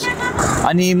सिभी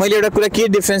अनि मैले एउटा कुरा के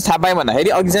डिफरेन्स थाहा पाएँ भन्दाखेरि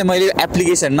अघि चाहिँ मैले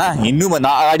एप्लिकेसनमा हिँड्नुभन्दा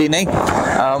अगाडि नै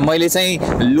मैले चाहिँ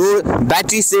लो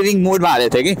ब्याट्री सेभिङ मोडमा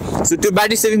हालेको थिएँ कि। सो त्यो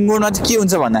ब्याट्री सेभिङ मोडमा चाहिँ के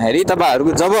हुन्छ भन्दाखेरि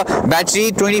तपाईँहरूको जब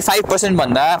ब्याट्री 25%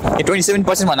 भन्दा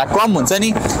 27% भन्दा कम हुन्छ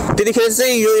नि त्यतिखेर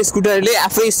चाहिँ यो स्कुटरले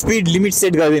आफै स्पिड लिमिट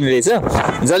सेट गरिदिने रहेछ।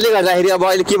 जसले गर्दाखेरि अब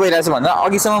अहिले के भइरहेछ भन्दा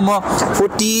अघिसम्म म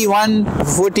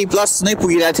 40 प्लस नै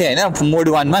पुगिरहेको थिएँ होइन मोड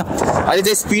 1 मा। अहिले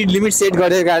चाहिँ स्पिड लिमिट सेट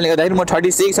गरेको कारणले गर्दाखेरि म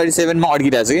 36 37 मा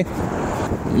अड्किरहेको छु कि।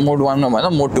 मोड 1 मा भन्दा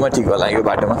मोड 2 मा ठिक होला यो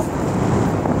बाटोमा।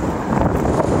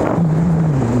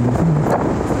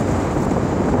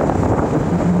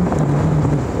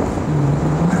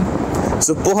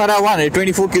 So Pokhara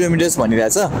 124 kilometres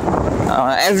भनिरहेछ।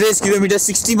 Average kilometre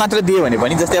 60 मात्र दियो भने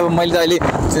पनि जस्तै अब मैले त अहिले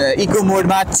इको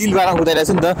मोडमा चिल पारामा कुदाइरहेको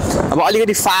छु नि त। अब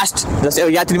अलिकति फास्ट जस्तै अब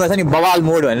यात्रीमा छ नि बवाल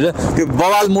मोड भनेर त्यो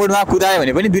बवाल मोडमा कुदायो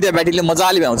भने पनि दुईटा ब्याट्रीले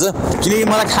मजाले भ्याउँछ। किनकि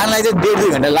मलाई खानलाई चाहिँ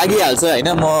 1.5-2 घन्टा लागिहाल्छ होइन।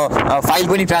 म फाइल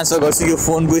पनि ट्रान्सफर गर्छु यो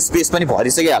फोनको स्पेस पनि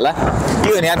भरिसक्यो होला।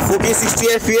 के भने यार 4K 60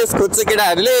 FPS खोज्छ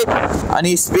केटाहरूले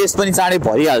अनि स्पेस पनि चाँडै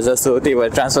भरिहाल्छ। सो त्यही भएर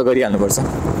ट्रान्सफर गरिहाल्नुपर्छ।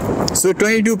 सो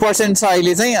 22% छ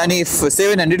अहिले चाहिँ अनि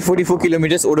 744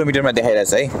 किलोमिटर्स ओडोमिटरमा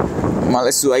देखाइरहेछ है।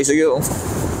 मलाई सुहाइसक्यो।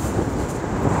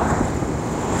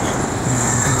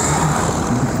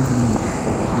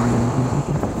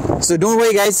 So don't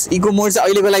worry guys eco मोड चाहिँ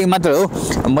अहिलेको लागि मात्र हो।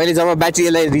 मैले जब ब्याट्री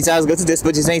यसलाई रिचार्ज गर्छु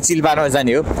त्यसपछि चाहिँ चिल पारमा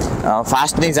जाने हो,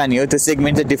 फास्ट नै जाने हो। त्यो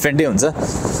सेगमेन्ट चाहिँ डिफ्रेन्टै हुन्छ।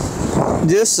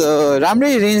 जस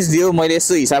राम्रै रेन्ज दियो मैले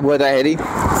यसो हिसाब गर्दाखेरि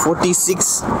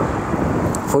 46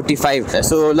 45।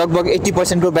 सो लगभग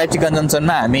 80% को ब्याट्री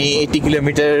कन्जम्सनमा हामी 80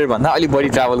 किलोमिटर भन्दा अलिक बढी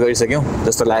ट्राभल गरिसक्यौँ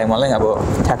जस्तो लाग्यो मलाई। अब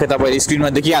ठ्याक्कै तपाईँले स्क्रिनमा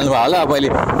देखिहाल्नु भयो होला। अब अहिले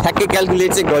ठ्याक्कै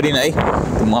क्यालकुलेट चाहिँ गरिनँ है,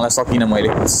 मलाई सकिनँ मैले,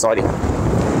 सरी।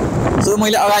 सो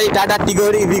मैले अगाडि टाटा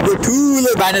टिगोर इभीको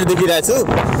ठुलो ब्यानर देखिरहेको छु।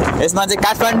 यसमा चाहिँ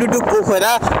Kathmandu to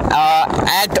Pokhara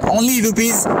at only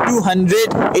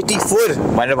 ₹284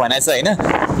 भनेर भनेको छ होइन।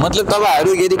 मतलब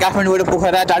तपाईँहरू यदि काठमाडौँबाट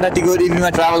पोखरा टाटा टिगोर इभीमा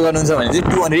ट्राभल गर्नुहुन्छ भने चाहिँ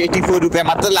 ₹284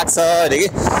 मात्र लाग्छ अरे कि।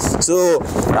 सो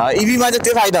इभीमा चाहिँ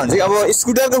त्यो फाइदा हुन्छ कि अब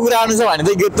स्कुटरको कुरा गर्नु छ भने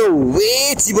चाहिँ यो त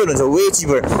वे चिपर हुन्छ, वे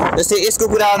चिपर। जस्तै यसको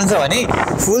कुरा गर्नु छ भने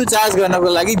फुल चार्ज गर्नको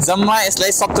लागि जम्मा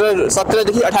यसलाई 17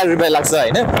 देखि 18 रुपियाँ लाग्छ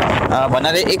होइन।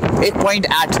 भन्नाले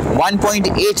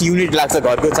 1.8 युनिट लाग्छ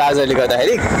घरको चार्जरले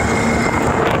गर्दाखेरि।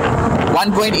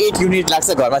 1.8 युनिट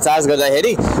लाग्छ घरमा चार्ज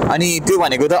गर्दाखेरि। अनि त्यो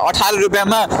भनेको त 18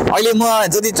 रुपियाँमा अहिले म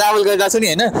जति ट्राभल गरिरहेको छु नि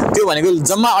होइन त्यो भनेको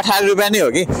जम्मा 18 रुपियाँ नै हो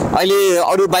कि। अहिले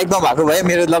अरू बाइकमा भएको भए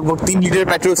मेरो लगभग 3 लिटर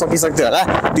पेट्रोल सकिसक्थ्यो होला।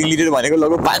 3 लिटर भनेको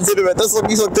लगभग 500 रुपियाँ त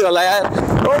सकिसक्थ्यो होला यार।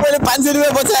 ओ मैले 500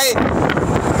 रुपियाँ बचाएँ।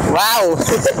 वाउ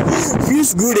फिल्स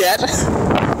गुड यार।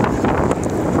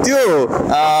 त्यो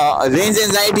रेन्ज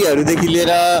एन्जाइटीहरूदेखि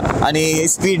लिएर अनि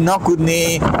स्पिड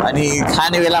नकुद्ने अनि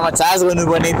खाने बेलामा चार्ज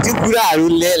गर्नुपर्ने त्यो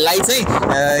कुराहरूलाई चाहिँ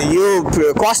यो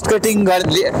कस्ट कटिङ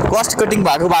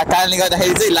भएको कारणले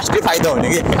गर्दाखेरि चाहिँ लास्टै फाइदा हुने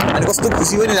कि। अनि कस्तो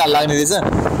खुसी पनि लाग्ने रहेछ।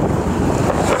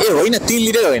 ए होइन 3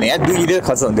 लिटर होइन यार 2 लिटर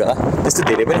खर्च हुन्थ्यो होला। त्यस्तो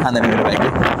धेरै पनि खाँदैन मेरो बाइकले,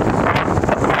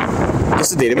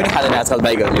 त्यस्तो धेरै पनि खाँदैन आजकल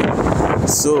बाइकहरूले।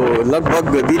 सो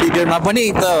लगभग 2 लिटरमा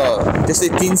पनि त त्यस्तै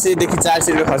 300 देखि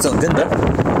 400 रुपियाँ खर्च हुन्थ्यो नि त।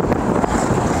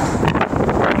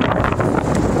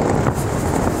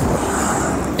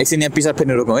 एकछिन यहाँ पिसाब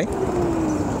फेर्नु रोकौँ है,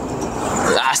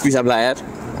 लास्ट पिसाब ला यार।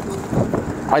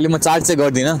 अहिले म चार्ज चाहिँ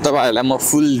गर्दिनँ, तपाईँहरूलाई म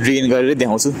फुल ड्रेन गरेर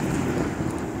देखाउँछु।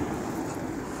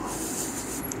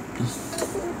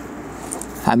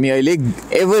 हामी अहिले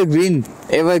एभरग्रिन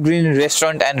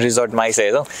रेस्टुरेन्ट एन्ड रिजोर्टमा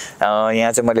आइसकेको छौँ।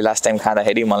 यहाँ चाहिँ मैले लास्ट टाइम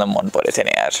खाँदाखेरि मलाई मन परेको थिएन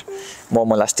यार,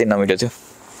 मोमो लास्टै नमिठो थियो।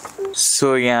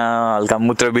 सो यहाँ हल्का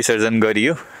मूत्र विसर्जन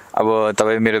गरियो। अब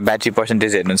तपाईँ मेरो ब्याट्री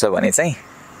पर्सेन्टेज हेर्नुहुन्छ भने चाहिँ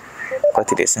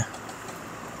कति रहेछ।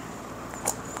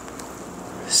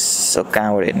 सो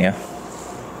कहाँबाट हेर्ने हो,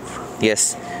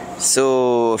 यस। सो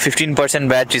 15%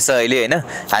 ब्याट्री छ अहिले होइन।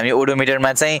 हामी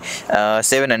ओडोमिटरमा चाहिँ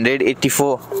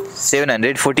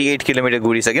 748 किलोमिटर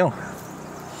गुडिसक्यौँ।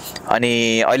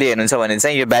 अनि अहिले हेर्नुहुन्छ भने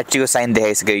चाहिँ यो ब्याट्रीको साइन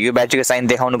देखाइसक्यो। यो ब्याट्रीको साइन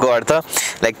देखाउनुको अर्थ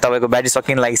लाइक तपाईँको ब्याट्री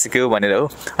सकिन लागिसक्यो भनेर हो।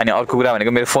 अनि अर्को कुरा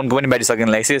भनेको मेरो फोनको पनि ब्याट्री सकिन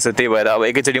लागिसक्यो। सो त्यही भएर अब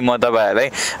एकैचोटि म तपाईँहरूलाई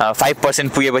 5%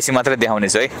 पुगेपछि मात्र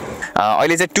देखाउनेछु है।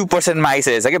 अहिले चाहिँ 2%मा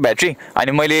आइसकेको छ क्या ब्याट्री।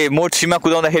 अनि मैले मोड 3 मा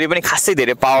कुदाउँदाखेरि पनि खासै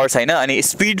धेरै पावर छैन। अनि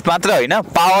स्पिड मात्र होइन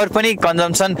पावर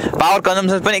कन्जम्सन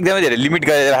पनि एकदमै धेरै लिमिट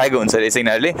गरेर राखेको हुन्छ रहेछ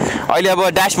यिनीहरूले। अहिले अब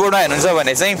ड्यासबोर्डमा हेर्नुहुन्छ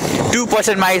भने चाहिँ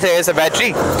 2%मा आइसकेको छ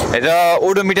ब्याट्री र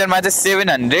ओडोमिटरमा चाहिँ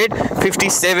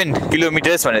 757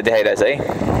 किलोमिटर्स भनेर देखाइरहेछ है।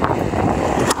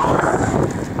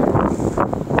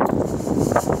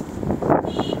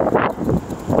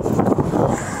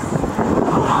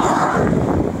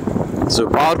 सो सो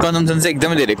पावर कन्जम्सन चाहिँ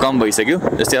एकदमै धेरै कम भइसक्यो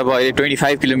जस्तै अब अहिले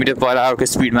 25 किलोमिटर पर आवरको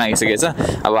स्पिडमा आइसकेको छ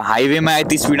अब हाइवेमा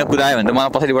यति स्पिडमा कुदायो भने त मलाई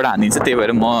पछाडिबाट हानिदिन्छ त्यही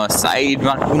भएर म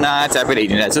साइडमा कुना च्यापेर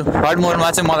हिँडिरहेको छु थर्ड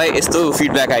मोडमा चाहिँ मलाई यस्तो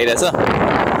फिडब्याक आइरहेछ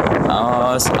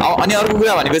अनि अर्को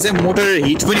कुरा भनेको चाहिँ मोटर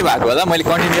हिट पनि भएको होला मैले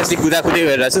कन्टिन्युसली कुदाकुदै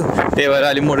गरिरहेको छु त्यही भएर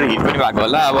अलिक मोटर हिट पनि भएको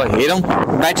होला अब हेरौँ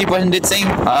ब्याट्री पर्सेन्टेज चाहिँ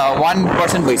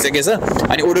 1% भइसकेछ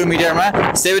अनि ओडोमिटरमा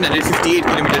 758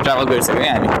 किलोमिटर ट्राभल गरिसक्यो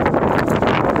है हामी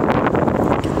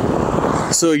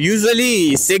सो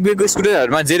युजुअली सेगवेको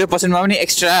स्कुटरहरूमा 0% मा पनि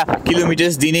एक्स्ट्रा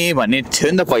किलोमिटर्स दिने भन्ने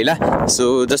थियो नि त पहिला सो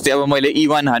जस्तै अब मैले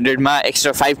E100 मा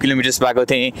एक्स्ट्रा 5 किलोमिटर्स पाएको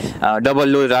थिएँ डबल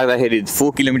लोड राख्दाखेरि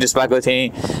 4 किलोमिटर्स पाएको थिएँ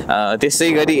त्यसै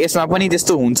गरी यसमा पनि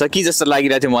त्यस्तो हुन्छ कि जस्तो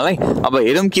लागिरहेको थियो मलाई अब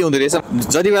हेरौँ के हुँदो रहेछ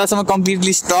जति बेलासम्म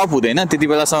कम्प्लिटली स्टप हुँदैन त्यति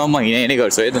बेलासम्म म हिँडै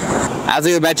गर्छु है त आज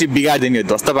यो ब्याट्री बिगारिदिने हो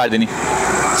ध्वस्त पारिदिने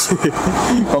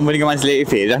कम्पनीको मान्छेले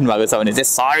फेरिराख्नु भएको छ भने चाहिँ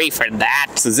सरी फर द्याट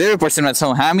 0% मा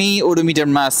छौँ हामी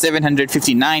ओडोमिटरमा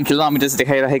 759 किलोमिटर्स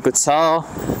देखाइरहेको छ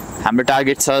हाम्रो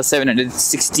टार्गेट छ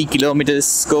 760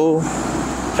 किलोमिटर्सको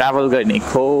ट्राभल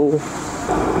गर्नेको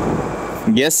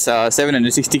यस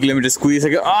 760 किलोमिटर्स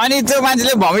कुदिसक्यो अनि त्यो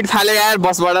मान्छेले भमिट फाल्यो यार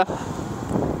बसबाट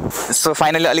सो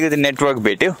फाइनली अलिकति नेटवर्क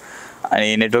भेट्यो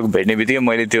अनि नेटवर्क भेट्ने बित्तिकै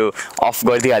मैले त्यो अफ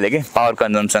गरिदिइहालेँ कि पावर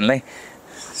कन्जम्सनलाई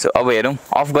सो अब हेरौँ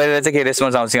अफ गरेर चाहिँ के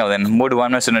रेस्पोन्स आउँछ कि आउँदैन मोड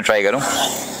 1 मा सुन्न ट्राई गरौँ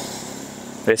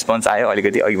रेस्पोन्स आयो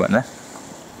अलिकति अघिभन्दा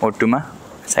मोड 2 मा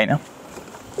छैन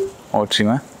मोड 3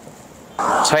 मा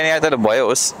छैन यार तर भयो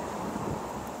होस्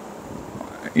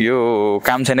यो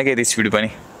काम छैन कि यति स्पिड पनि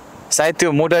सायद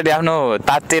त्यो मोटरले आफ्नो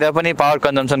तातेर पनि पावर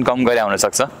कन्जम्सन कम गरे हुन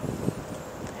सक्छ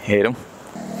हेरौँ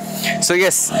सो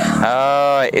यस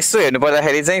यसो हेर्नु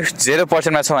पर्दाखेरि चाहिँ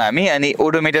 0% मा छौँ हामी अनि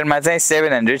ओडोमिटरमा चाहिँ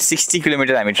 760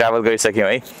 किलोमिटर हामी ट्राभल गरिसक्यौँ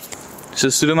है सो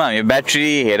सुरुमा हामी ब्याट्री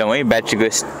हेरौँ है ब्याट्रीको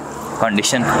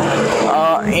कन्डिसन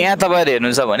यहाँ तपाईँहरू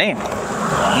हेर्नुहुन्छ भने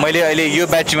मैले अहिले यो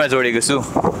ब्याट्रीमा जोडेको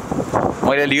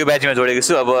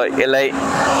छु अब यसलाई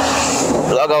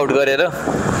लग आउट गरेर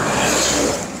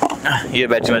यो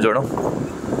ब्याट्रीमा जोडौँ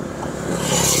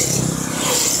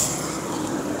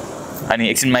अनि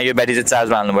एकछिनमा यो ब्याट्री चाहिँ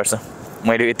चार्जमा हाल्नुपर्छ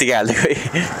मैले यतिकै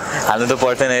हालिदिएको हाल्नु त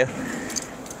पर्दैन यो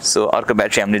सो अर्को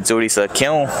ब्याट्री हामीले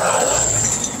जोडिसक्यौँ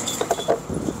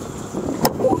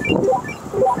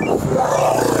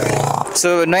सो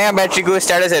नयाँ ब्याट्रीको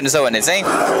स्ट्याटस हेर्नु छ भने चाहिँ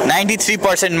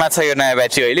 93% मा छ यो नयाँ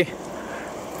ब्याट्री अहिले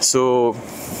सो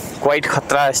क्वाइट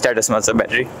खतरा स्ट्याटसमा छ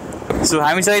ब्याट्री सो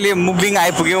हामी चाहिँ अहिले मुगलिङ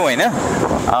आइपुग्यौँ होइन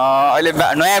अहिले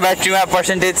नयाँ ब्याट्रीमा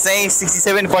पर्सेन्टेज चाहिँ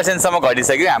 67% सम्म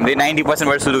घटिसक्यो हामीले 90%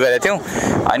 बाट सुरु गरेका थियौँ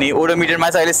अनि ओडोमिटरमा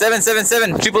चाहिँ अहिले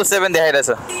 777 देखाइरहेछ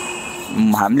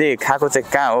हामीले खाएको चाहिँ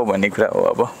कहाँ हो भन्ने कुरा हो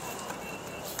अब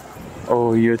ओ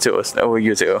यो चाहिँ होस् ओ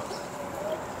यो चाहिँ हो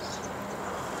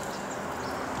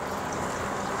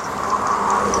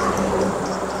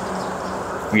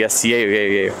यस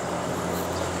यही हो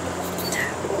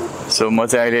सो म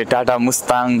चाहिँ अहिले टाटा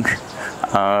मुस्ताङ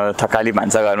थकाली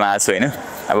भान्साघरमा आएको छु होइन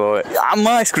अब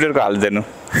आमा स्कुटरको हालत हेर्नु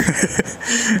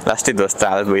लास्टै ध्वस्त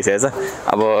हालत भइसकेको छ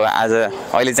अब आज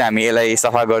अहिले चाहिँ हामी यसलाई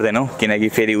सफा गर्दैनौँ किनकि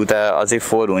फेरि उता अझै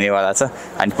 4 हुनेवाला छ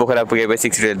अनि पोखरा पुगेपछि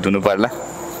स्कुटर धुनु पर्ला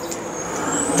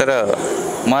तर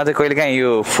मलाई चाहिँ कहिले काहीँ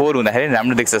यो 4 हुँदाखेरि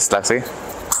राम्रो देख्छ जस्तो लाग्छ कि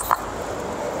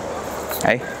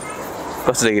है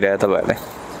कस्तो देखिरहेको तपाईँहरूलाई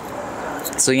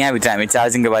सो यहाँभित्र हामी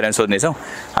चार्जिङको बारेमा सोध्नेछौँ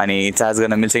अनि चार्ज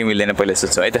गर्न मिल्छ कि मिल्दैन पहिला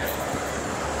सोध्छौँ है त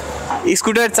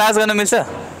स्कुटर चार्ज गर्न मिल्छ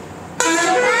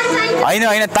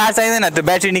होइन तार चाहिँदैन त्यो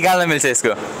ब्याट्री निकाल्न मिल्छ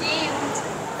यसको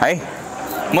है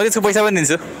म त्यसको पैसा पनि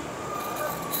दिन्छु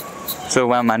सो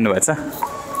उहाँ मान्नुभएको छ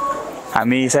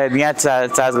हामी सायद यहाँ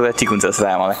चार्ज गर्दा ठिक हुन्छ जस्तो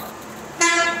लाग्यो मलाई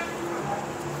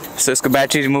सो यसको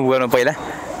ब्याट्री रिमुभ गर्नु पहिला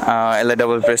यसलाई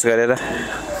डबल प्रेस गरेर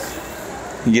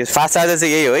यो फास्ट चार्जर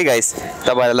चाहिँ यही हो है गाइस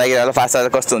तपाईँहरूलाई लागिरहेको होला फास्ट चार्जर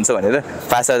कस्तो हुन्छ भनेर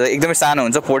फास्ट चार्जर एकदमै सानो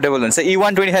हुन्छ पोर्टेबल हुन्छ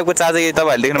E125 को चार्जर यही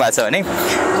तपाईँहरूले देख्नु भएको छ भने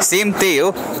सेम त्यही हो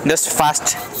जस्ट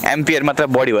फास्ट एम्पियर मात्र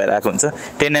बढी भएर आएको हुन्छ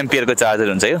 10 एम्पियरको चार्जर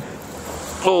हुन्छ यो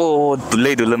ओ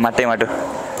धुलो माटो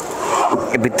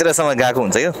भित्रसम्म गएको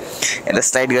हुन्छ यो यसलाई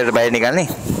स्लाइड गरेर बाहिर निकाल्ने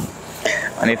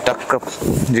अनि टक्क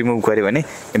रिमुभ गऱ्यो भने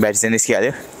यो ब्याट्री चाहिँ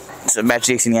निस्किहाल्यो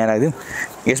ब्याट्री एकछिन यहाँ राखिदिउँ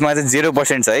यसमा चाहिँ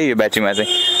 0% छ है यो ब्याट्रीमा चाहिँ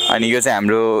अनि यो चाहिँ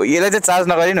हाम्रो यसलाई चाहिँ चार्ज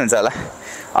नगरी हुन्छ होला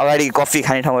अगाडि कफी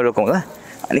खाने ठाउँमा रोकौँला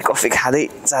अनि कफी खाँदै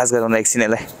चार्ज गराउँला एकछिन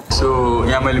यसलाई सो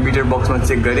यहाँ मैले मिटर बक्समा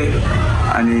चेक गरेँ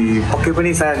अनि पक्कै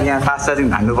पनि सायद यहाँ फास्ट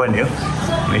चार्जिङ हान्नुपर्ने हो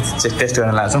टेस्ट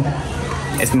गर्न लाग्छौँ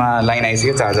यसमा लाइन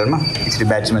आइसक्यो चार्जरमा यसरी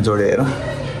ब्याट्रीमा जोडेर हेरौँ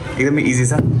एकदमै इजी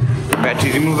छ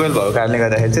ब्याट्री रिमुभेबल भएको कारणले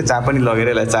गर्दाखेरि चाहिँ जहाँ पनि लगेर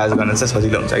यसलाई चार्ज गर्न चाहिँ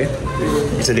सजिलो हुन्छ कि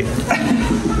यसरी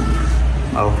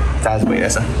अब चार्ज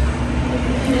भइरहेछ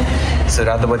सो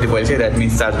रातो बत्ती भइसक्यो द्याट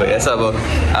मिन्स चार्ज भइरहेछ अब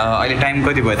अहिले टाइम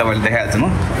कति भयो तपाईँले देखाइहाल्छु म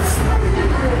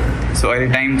सो अहिले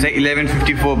टाइम चाहिँ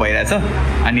 11:54 भइरहेछ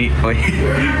अनि सो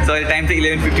अहिले टाइम चाहिँ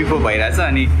 11:54 भइरहेछ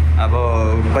अनि अब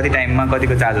कति टाइममा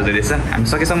कतिको चार्ज हुँदो रहेछ हामी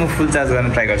सकेसम्म फुल चार्ज गर्न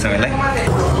ट्राई गर्छौँ यसलाई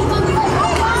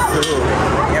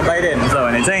यहाँ बाहिर हेर्नुहुन्छ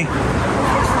भने चाहिँ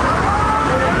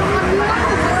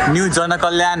न्यू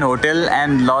जनकल्याण होटेल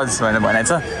एन्ड लज भनेर भनेको छ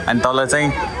अनि तल चाहिँ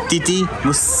तिती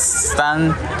मुस्ताङ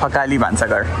थकाली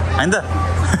भान्साघर होइन त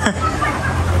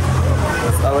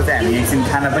अब चाहिँ हामी एकछिन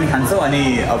खाना पनि खान्छौँ अनि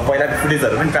अब पहिलाको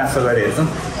फुटेजहरू पनि ट्रान्सफर गरेर हेर्छौँ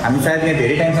हामी सायद यहाँ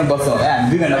धेरै टाइमसम्म बस्छौँ होला हामी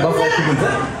 2 घन्टा बस्दा ठिक हुन्छ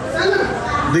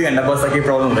 2 घन्टा बस्दा केही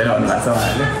प्रब्लम हुँदैन भन्नुभएको छ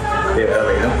उहाँहरूले त्यही भएर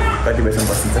हेरौँ कति बजीसम्म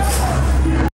बसिन्छ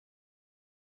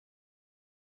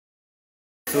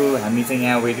सो हामी चाहिँ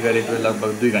यहाँ वेट गरेको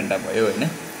लगभग 2 घन्टा भयो होइन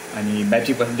अनि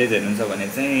ब्याट्री पर्सेन्टेज हेर्नुहुन्छ भने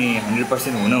चाहिँ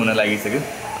 100% हुन लागिसक्यो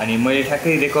अनि मैले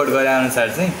ठ्याक्कै रेकर्ड गरेअनुसार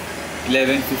चाहिँ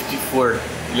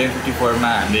 11:54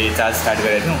 मा हामीले चार्ज स्टार्ट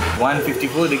गरेको थियौँ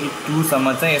 1:54 देखि 2 सम्म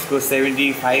चाहिँ यसको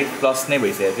 75 प्लस नै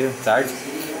भइसकेको थियो चार्ज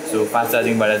सो फास्ट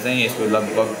चार्जिङबाट चाहिँ यसको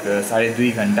लगभग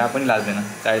 2.5 घन्टा पनि लाग्दैन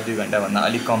 2.5 घन्टाभन्दा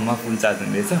अलिक कममा फुल चार्ज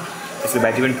हुँदैछ यसको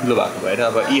ब्याट्री पनि ठुलो भएको भएर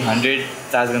अब E100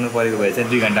 चार्ज गर्नु परेको भए चाहिँ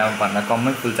 2 घन्टाभन्दा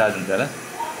कममै फुल चार्ज हुन्छ होला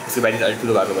यसको ब्याट्री अलिक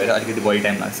ठुलो भएको भएर अलिकति बढी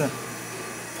टाइम लाग्छ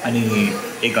अनि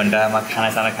 1 घन्टामा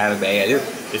खानासाना खाएर भ्याइहाल्यो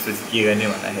त्यसपछि के गर्ने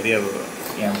भन्दाखेरि अब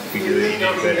यहाँ भिडियो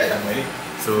एडिट गरेर मैले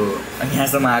सो अनि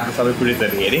यहाँसम्म आएको सबै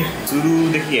फुटेजहरू हेरेँ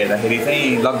सुरुदेखि हेर्दाखेरि चाहिँ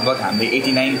लगभग हामीले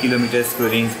 89 किलोमिटर्सको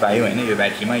रेन्ज पायौँ होइन यो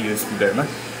ब्याट्रीमा यो स्कुटरमा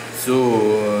सो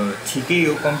ठिकै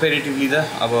हो कम्पेरिटिभली त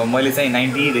अब मैले चाहिँ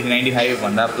 90 देखि 95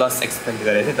 भन्दा प्लस एक्सपेक्ट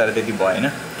गरेको थिएँ तर त्यति भएन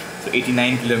so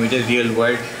 89 kilometre real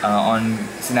world on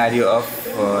scenario of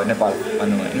Nepal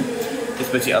भनौँ होइन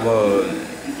त्यसपछि अब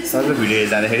सर्व भिडियो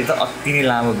जाँदाखेरि त अति नै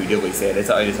लामो भिडियो भइसकेको रहेछ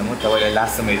अहिलेसम्म तपाईँले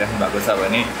लास्टसम्म हेरिराख्नु भएको छ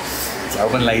भने छ्याउ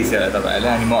पनि लागिसक्यो होला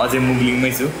तपाईँहरूलाई अनि म अझै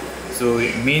मुगलिङमै छु सो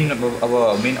मेन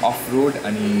अफ रोड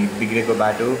अनि बिग्रेको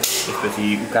बाटो त्यसपछि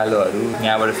उकालोहरू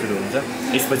यहाँबाट सुरु हुन्छ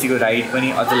यसपछिको राइड पनि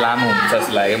अझ लामो हुन्छ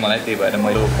जस्तो लाग्यो मलाई त्यही भएर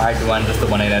मैले पार्ट 1 जस्तो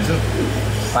बनाइरहेको छु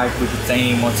पार्ट 2 चाहिँ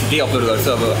म छिट्टै अपलोड गर्छु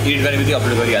अब एडिट गर्ने बित्तिकै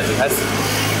अपलोड गरिहाल्छु खास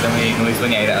एकदमै नोइज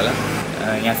पनि आइरह होला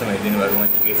यहाँसम्म हेरिदिनु भएकोमा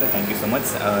ठिकै छ thank you so much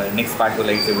next पार्टको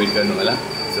लागि चाहिँ वेट गर्नु होला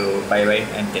so by by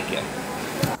and take care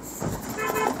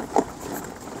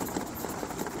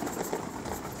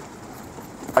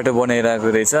बाटो बनाइरहेको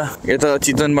रहेछ यो त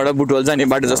चितवनबाट बुटवल जाने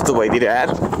बाटो जस्तो भइदियो यार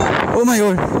ओ माई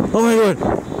गॉड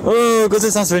ओ कसै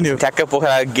सास फेर्ने हो ठ्याक्क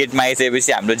पोखरा गेटमा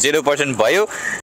आइसकेपछि हाम्रो 0% भयो